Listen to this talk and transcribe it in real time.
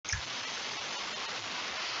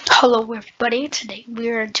Hello, everybody. Today we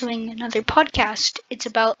are doing another podcast. It's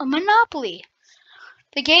about a Monopoly,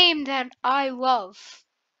 the game that I love,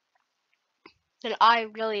 that I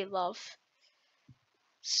really love.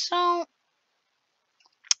 So,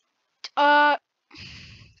 uh,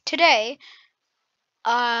 today,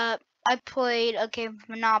 I played a game of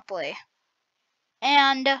Monopoly,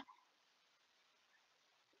 and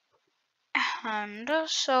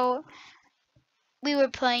so we were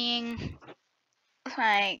playing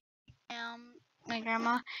like my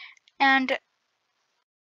grandma, and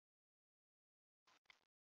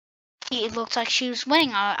it looked like she was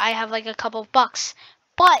winning. I have like a couple of bucks,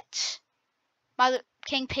 but my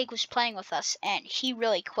King Pig was playing with us, and he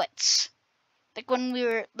really quits. Like when we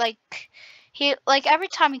were he every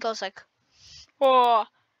time he goes like, oh,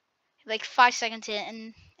 like 5 seconds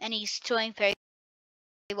in, and he's doing very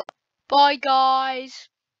well. Bye guys.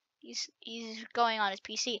 He's going on his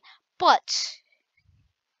PC, but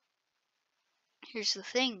here's the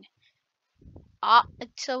thing.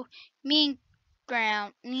 So me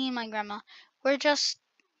and my grandma, we're just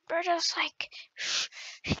like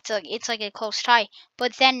it's like a close tie.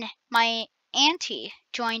 But then my auntie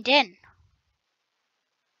joined in,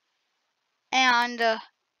 and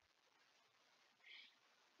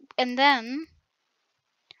then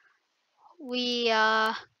we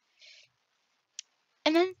and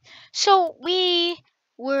then so we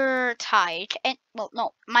were tied, and well,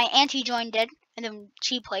 no, my auntie joined in, and then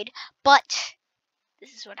she played. But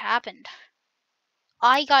this is what happened.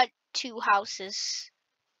 I got two houses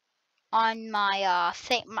on my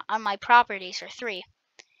on my properties, or three,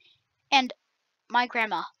 and my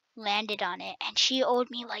grandma landed on it, and she owed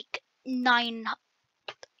me like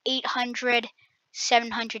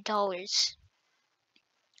 $700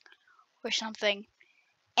 or something.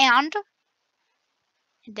 And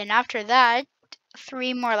then after that,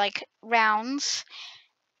 three more like rounds,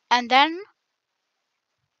 and then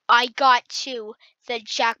I got to the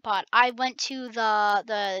jackpot. I went to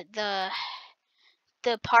the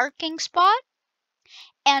parking spot,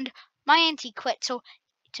 and my auntie quit. So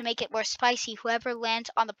to make it more spicy, whoever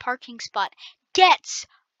lands on the parking spot gets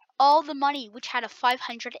all the money, which had a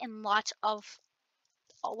 500 and lots of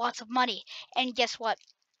money. And guess what?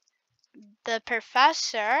 The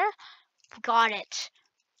professor got it,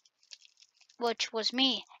 which was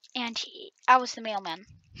me, and I was the mailman,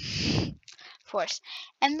 of course.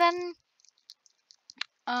 And then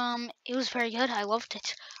it was very good. I loved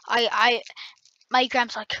it. My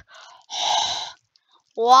grand's like,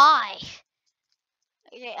 why?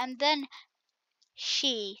 Okay, and then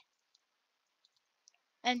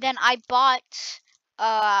I bought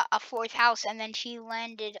a fourth house, and then she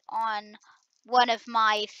landed on one of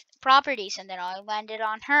my properties, and then I landed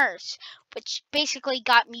on hers, which basically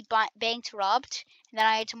got me bankrupt. And then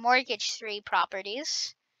I had to mortgage 3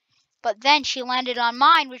 properties. But then she landed on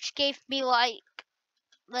mine, which gave me like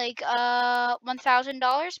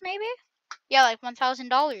 $1,000 maybe? Yeah, like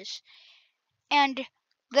 $1,000. And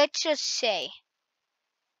let's just say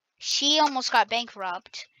she almost got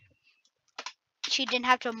bankrupt. She didn't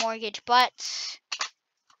have to mortgage, but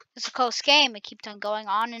it's a close game. It keeps on going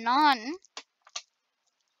on and on.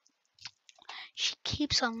 She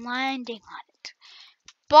keeps on landing on it.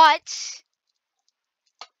 But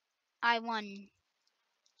I won.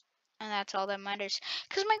 And that's all that matters.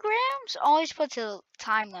 Because my grams always puts a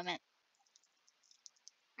time limit.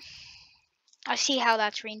 I see how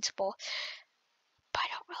that's reasonable, but I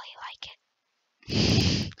don't really like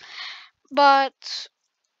it. But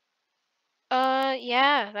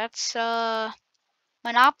yeah, that's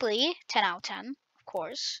Monopoly 10 out of 10, of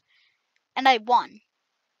course. And I won.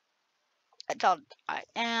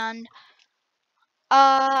 And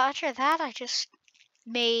after that, I just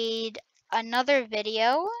made another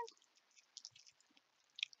video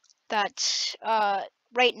that's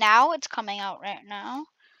right now. It's coming out right now.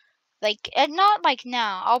 Like, not like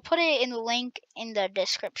now. I'll put it in the link in the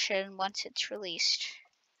description once it's released.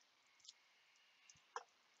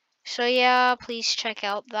 So yeah, please check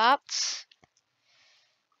out that.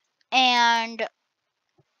 And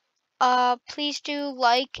please do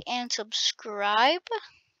like and subscribe.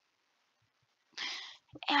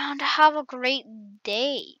 And have a great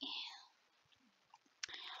day.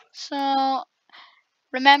 So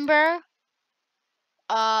remember,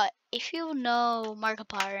 if you know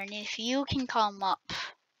Markiplier, and if you can come up,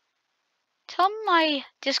 tell him my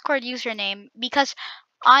Discord username, because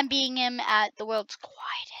I'm beating him at the world's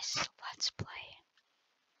quietest Let's Play,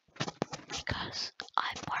 because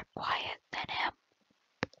I'm more quiet than him.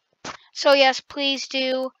 So yes, please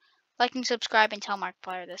do like and subscribe, and tell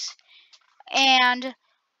Markiplier this. And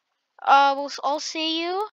we'll all see you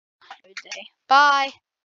another day. Bye.